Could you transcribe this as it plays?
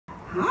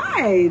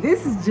Hi,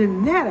 this is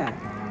Janetta,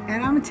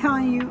 and I'm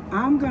telling you,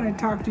 I'm going to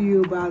talk to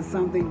you about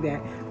something that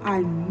I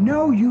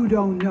know you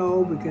don't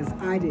know because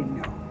I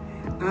didn't know.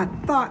 I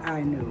thought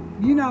I knew.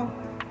 You know,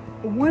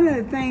 one of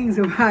the things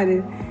about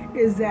it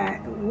is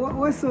that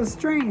what's so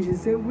strange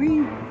is that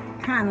we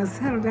kind of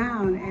settle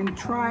down and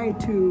try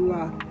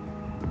to,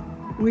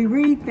 we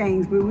read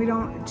things, but we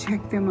don't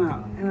check them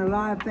out. And a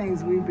lot of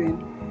things we've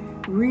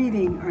been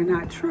reading are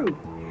not true.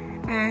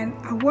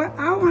 And what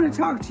I want to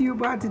talk to you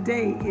about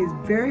today is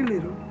very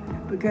little,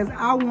 because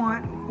I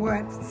want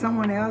what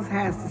someone else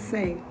has to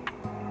say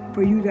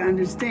for you to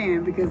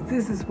understand, because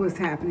this is what's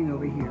happening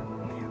over here.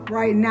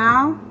 Right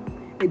now,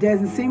 it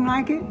doesn't seem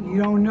like it.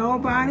 You don't know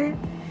about it.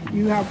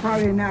 You are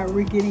probably not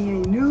getting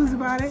any news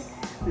about it.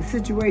 The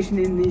situation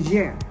in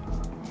Niger.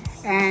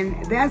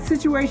 And that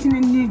situation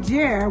in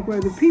Niger,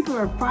 where the people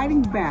are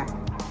fighting back,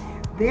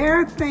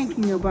 they're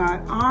thinking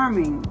about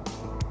arming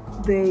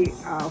the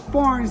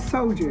foreign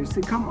soldiers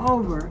to come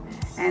over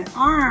and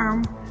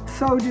arm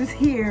soldiers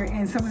here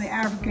in some of the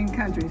African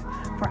countries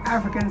for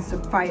Africans to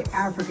fight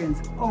Africans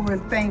over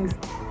things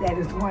that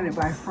is wanted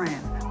by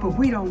France. But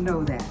we don't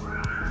know that.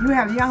 You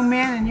have young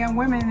men and young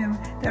women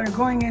that are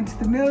going into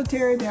the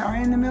military, that are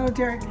in the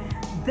military.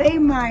 They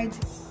might,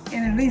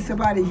 in at least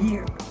about a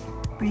year,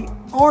 be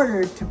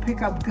ordered to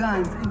pick up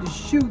guns and to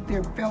shoot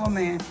their fellow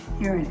man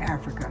here in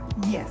Africa.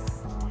 Yes.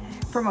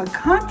 From a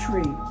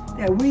country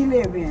that we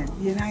live in,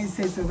 the United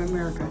States of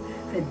America,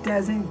 that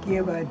doesn't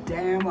give a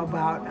damn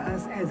about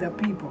us as a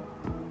people.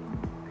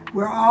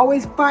 We're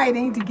always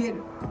fighting to get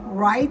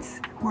rights.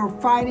 We're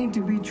fighting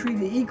to be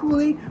treated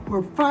equally.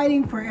 We're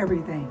fighting for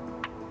everything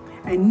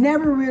and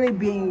never really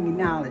being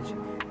acknowledged.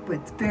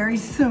 But very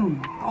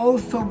soon, oh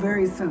so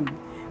very soon,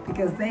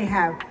 because they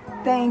have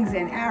things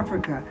in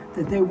Africa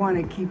that they want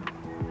to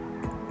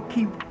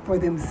keep for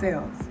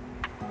themselves.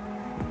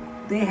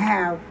 They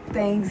have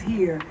things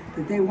here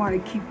that they want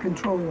to keep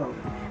control over.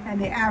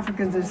 And the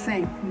Africans are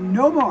saying,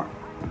 no more,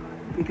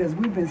 because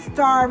we've been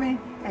starving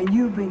and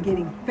you've been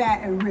getting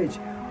fat and rich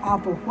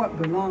off of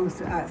what belongs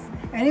to us.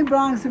 And it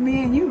belongs to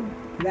me and you,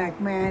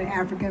 black man,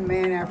 African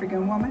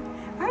woman.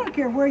 I don't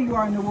care where you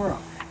are in the world.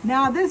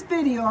 Now this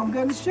video I'm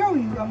going to show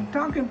you, I'm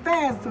talking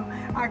fast so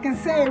I can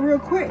say it real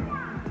quick.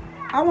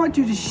 I want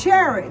you to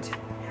share it.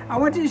 I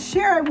want you to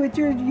share it with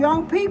your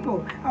young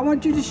people. I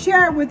want you to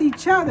share it with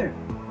each other.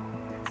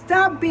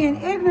 Stop being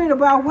ignorant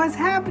about what's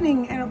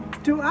happening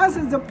to us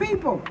as a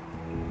people.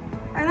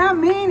 And I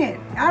mean it.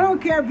 I don't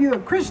care if you're a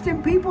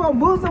Christian people or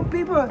Muslim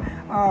people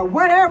or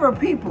whatever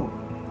people,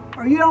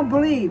 or you don't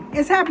believe.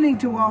 It's happening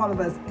to all of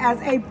us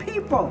as a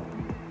people.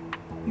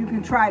 You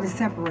can try to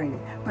separate it.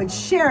 But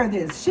share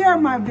this. Share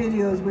my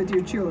videos with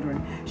your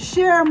children.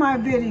 Share my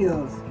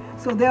videos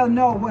so they'll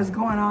know what's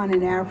going on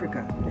in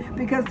Africa.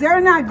 Because they're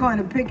not going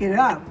to pick it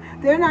up.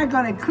 They're not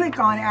going to click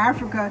on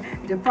Africa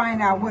to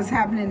find out what's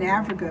happening in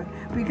Africa,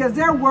 because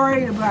they're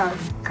worried about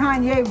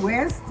Kanye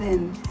West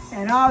and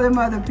all them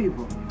other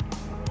people.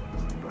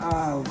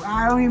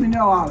 I don't even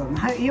know all of them.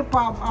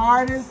 Hip-hop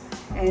artists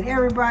and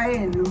everybody,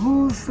 and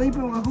who's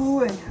sleeping with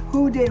who and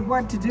who did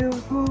what to do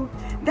with who.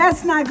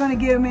 That's not going to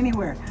get them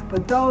anywhere.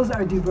 But those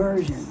are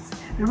diversions.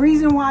 The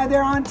reason why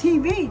they're on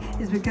TV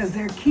is because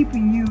they're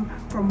keeping you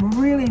from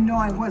really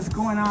knowing what's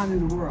going on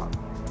in the world.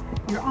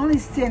 You're only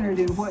centered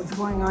in what's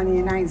going on in the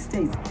United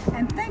States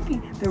and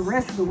thinking the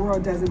rest of the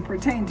world doesn't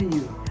pertain to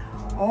you.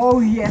 Oh,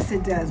 yes,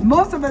 it does.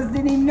 Most of us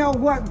didn't even know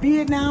what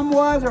Vietnam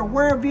was or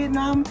where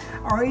Vietnam,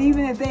 or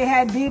even if they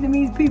had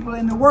Vietnamese people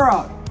in the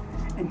world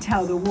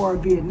until the war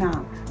of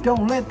Vietnam.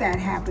 Don't let that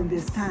happen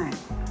this time.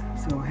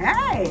 So,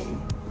 hey,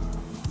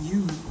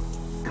 you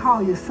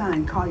call your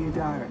son, call your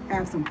daughter,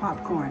 have some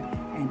popcorn,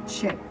 and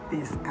check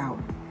this out.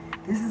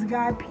 This is a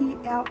guy,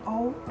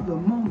 P.L.O.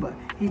 Lumumba.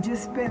 He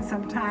just spent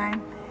some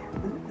time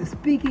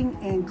speaking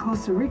in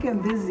Costa Rica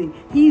and visiting.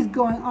 He's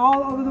going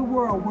all over the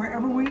world,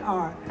 wherever we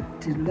are,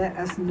 to let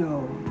us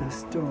know the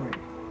story.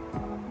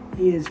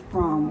 He is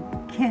from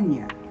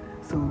Kenya,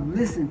 so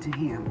listen to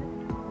him.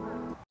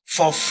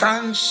 For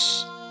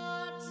France,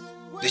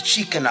 the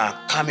chicken are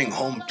coming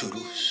home to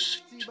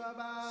roost.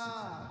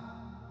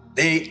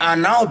 They are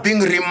now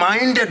being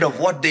reminded of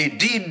what they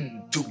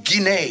did to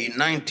Guinea in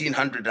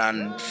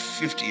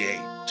 1958.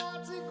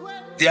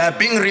 They are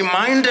being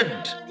reminded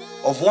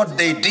of what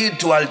they did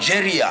to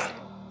Algeria.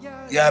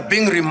 They are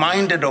being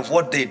reminded of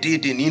what they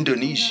did in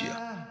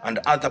Indonesia and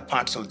other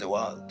parts of the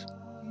world.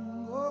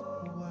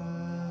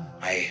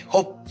 I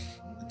hope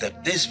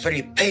that this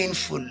very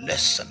painful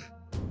lesson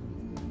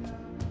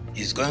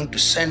is going to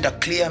send a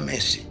clear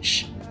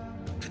message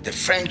to the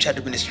French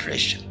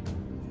administration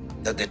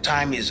that the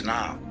time is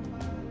now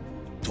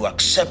to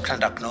accept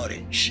and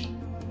acknowledge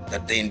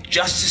that the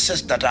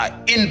injustices that are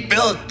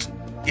inbuilt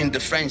in the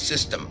French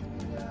system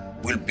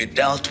will be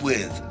dealt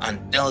with,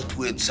 and dealt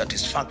with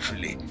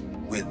satisfactorily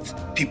with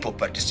people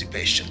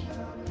participation.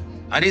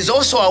 And is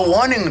also a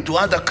warning to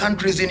other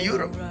countries in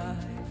Europe.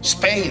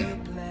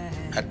 Spain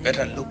had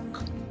better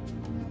look.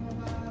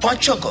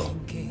 Portugal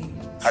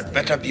had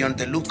better be on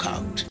the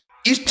lookout.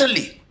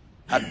 Italy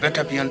had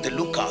better be on the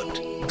lookout.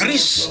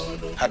 Greece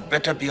had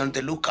better be on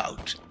the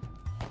lookout.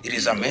 It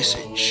is a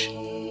message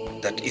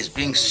that is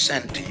being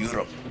sent to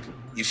Europe.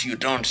 If you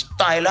don't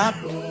style up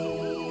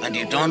and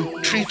you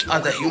don't treat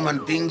other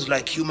human beings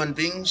like human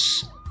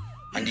beings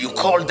and you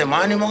call them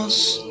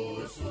animals,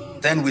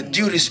 then with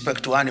due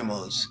respect to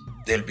animals,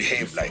 they'll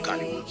behave like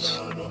animals.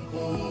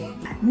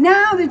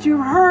 Now that you've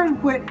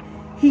heard what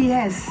he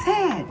has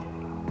said,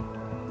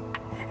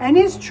 and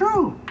it's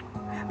true,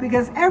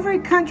 because every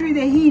country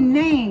that he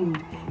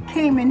named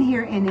came in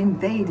here and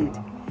invaded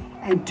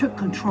and took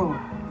control.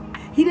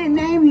 He didn't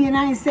name the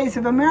United States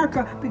of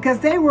America because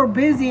they were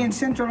busy in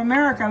Central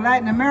America,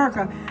 Latin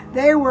America.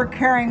 They were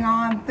carrying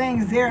on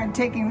things there and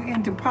taking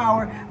into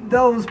power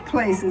those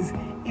places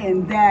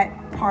in that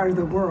part of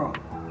the world.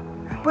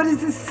 But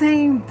it's the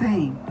same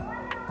thing.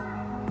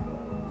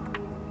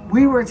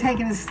 We were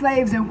taken as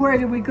slaves, and where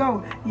did we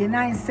go? The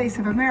United States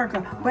of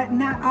America, but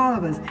not all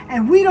of us.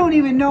 And we don't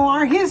even know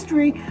our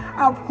history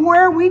of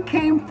where we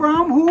came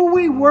from, who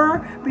we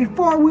were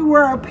before we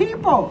were a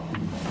people.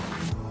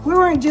 We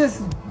weren't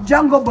just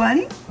jungle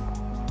bunny.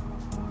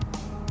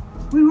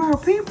 We were a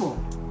people.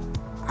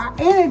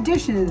 In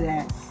addition to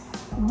that,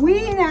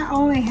 we not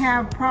only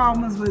have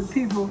problems with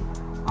people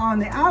on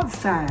the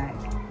outside,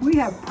 we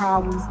have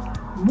problems,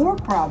 more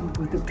problems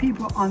with the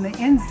people on the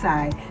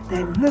inside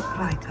that look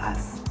like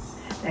us,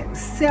 that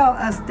sell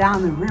us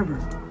down the river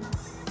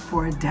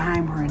for a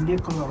dime or a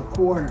nickel or a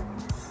quarter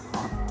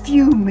or a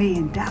few $1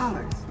 million.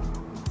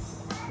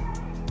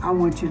 I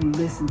want you to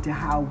listen to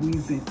how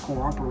we've been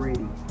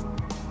cooperating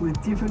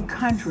with different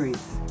countries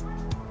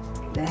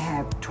that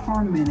have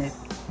tormented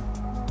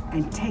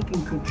and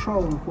taken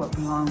control of what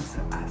belongs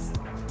to us.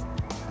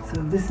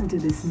 So listen to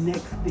this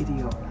next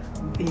video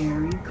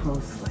very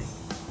closely.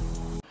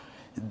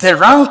 The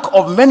rank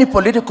of many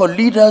political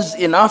leaders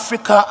in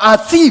Africa are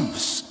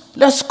thieves.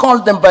 Let's call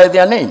them by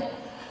their name.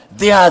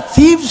 They are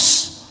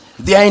thieves.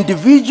 They are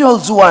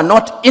individuals who are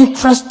not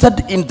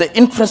interested in the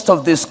interest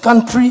of this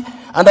country.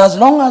 And as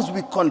long as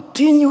we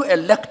continue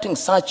electing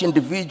such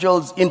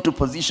individuals into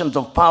positions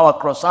of power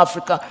across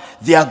Africa,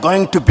 they are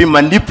going to be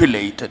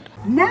manipulated.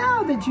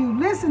 Now that you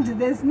listen to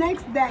this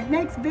next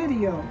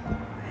video,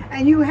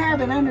 and you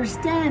have an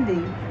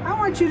understanding, I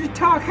want you to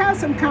talk, have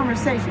some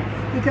conversation,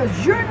 because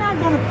you're not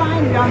going to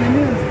find it on the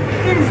news.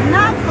 It is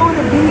not going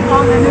to be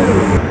on the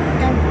news.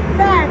 In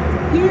fact,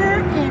 here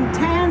in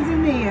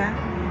Tanzania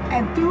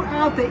and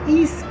throughout the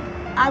East,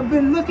 I've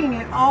been looking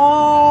at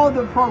all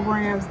the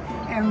programs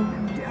and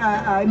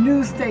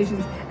news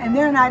stations, and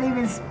they're not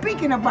even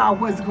speaking about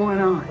what's going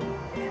on.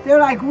 They're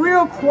like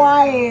real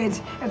quiet.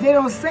 If they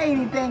don't say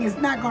anything, it's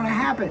not going to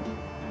happen.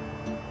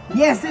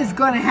 Yes, it's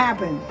going to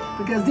happen,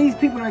 because these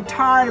people are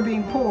tired of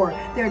being poor.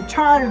 They're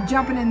tired of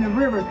jumping in the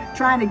river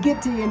trying to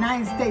get to the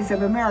United States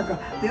of America,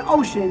 the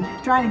ocean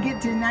trying to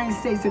get to the United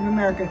States of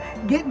America,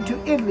 getting to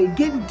Italy,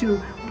 getting to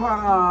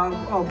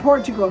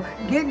Portugal,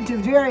 getting to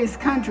various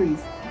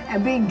countries,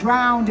 and being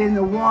drowned in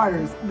the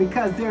waters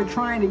because they're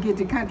trying to get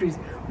to countries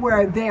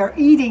where they're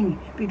eating,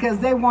 because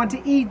they want to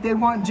eat, they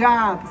want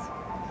jobs,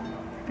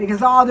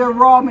 because all their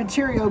raw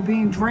material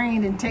being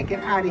drained and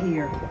taken out of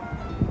here.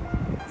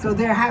 So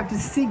they have to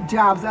seek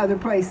jobs other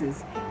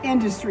places.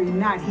 Industry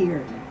not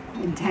here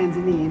in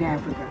Tanzania and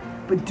Africa.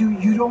 But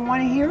you don't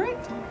want to hear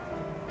it?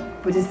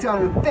 But it's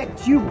going to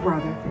affect you,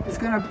 brother. It's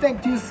going to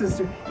affect you,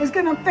 sister. It's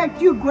going to affect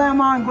you,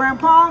 grandma and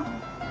grandpa,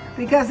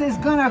 because it's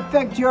going to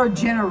affect your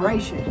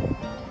generation.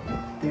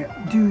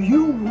 Do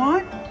you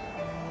want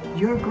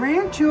your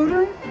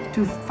grandchildren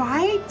to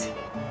fight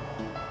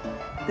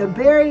the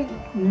very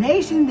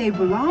nation they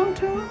belong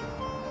to?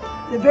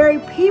 The very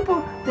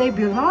people they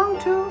belong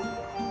to?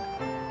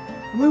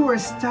 We were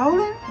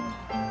stolen,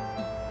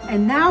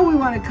 and now we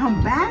want to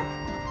come back,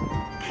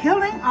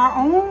 killing our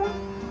own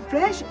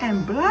flesh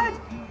and blood?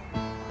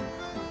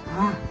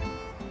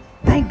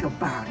 Think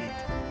about it.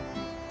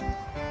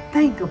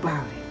 Think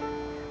about it.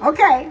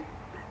 Okay,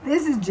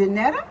 this is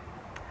Janetta,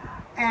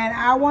 and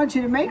I want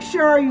you to make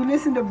sure you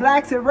listen to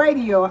Blacks at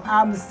Radio.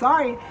 I'm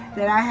sorry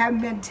that I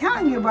haven't been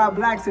telling you about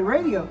Blacks at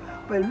Radio,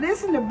 but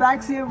listen to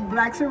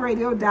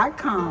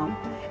blacksatradio.com,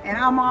 and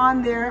I'm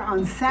on there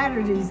on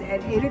Saturdays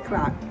at 8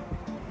 o'clock.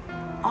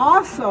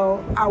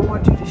 Also, I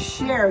want you to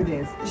share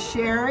this.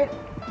 Share it,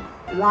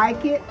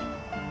 like it,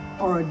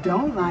 or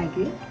don't like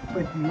it,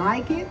 but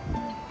like it,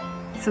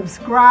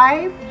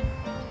 subscribe,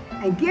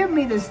 and give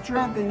me the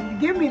strength and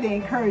give me the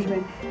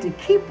encouragement to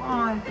keep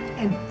on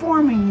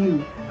informing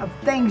you of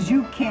things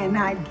you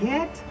cannot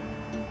get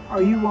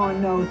or you won't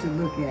know to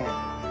look at.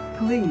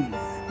 Please.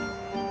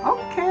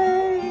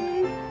 Okay.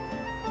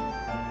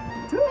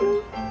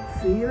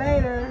 See you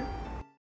later.